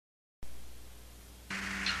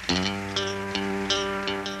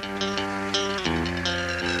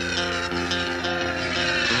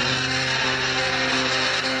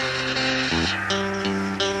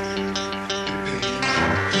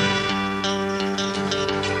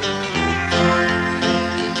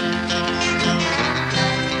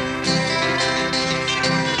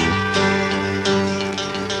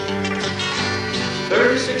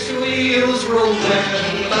Wheels rolling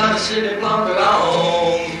by the city block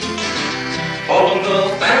along, following the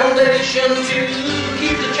foundation to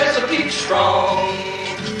keep the Chesapeake strong.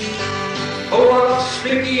 Oh,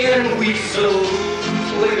 Sticky and Weasel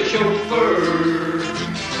like a chauffeur,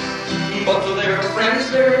 but to their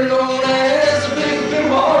friends they're known as the Big Bim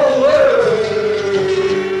Hauler.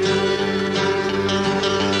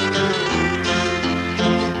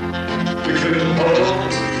 Big Bim Hauler.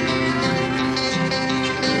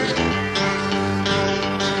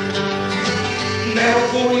 Now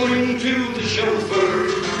according to the chauffeur,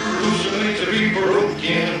 who's made to be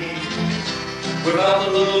broken, without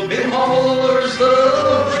the little Bim Haulers, the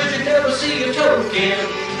bridge would never see a token.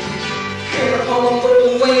 And upon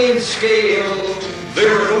the weighing scale,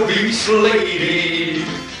 they're an obese lady.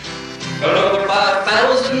 Another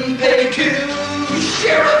 5,000 paid to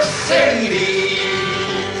Sheriff Sadie.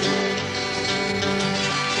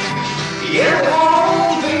 Yeah,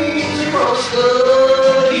 all beams across the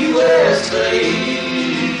USA.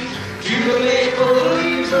 To the maple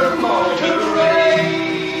leaves of Monterey.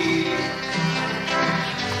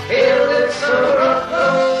 Hell, it's a rough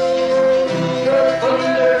road, a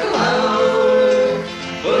thundercloud,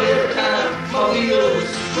 but every time my wheels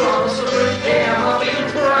cross the bridge, damn, I feel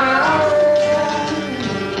proud.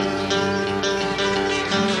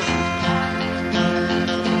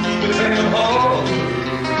 With Bim Hauler.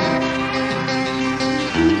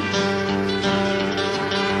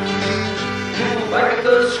 Back at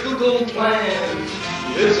the Schuylkill plant,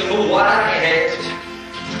 there's an old white hat,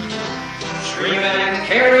 screaming and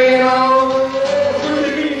carrying on for the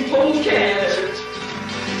green polecat.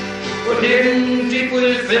 But hidden deep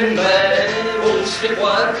within that old stiff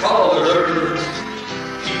white collar,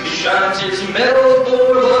 he shines his metal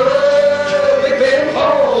for the Big Bim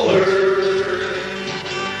Hauler.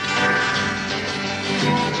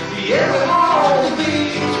 Yeah, we all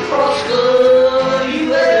beats across the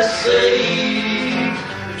USA.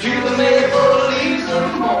 To the maple leaves of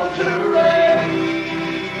Monterey.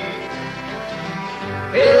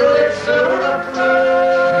 Hell, it's a rough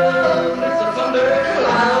road, it's a thunder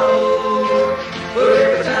cloud, but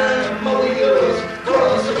every time my wheels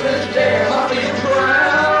cross the bridge, damn, I feel proud.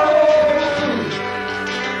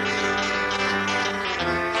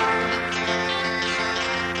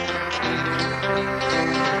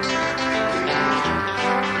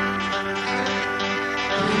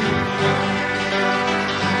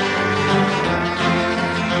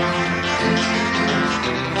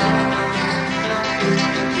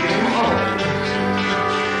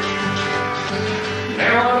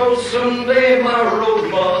 Someday my road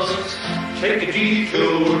must take a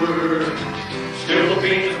detour. Still the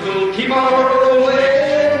beans will keep on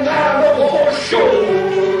rolling down the North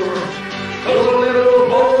Shore. 'Cause a little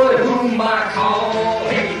boy whom I call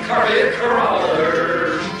a carpet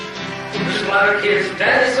crawler, just like his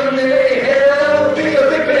daddy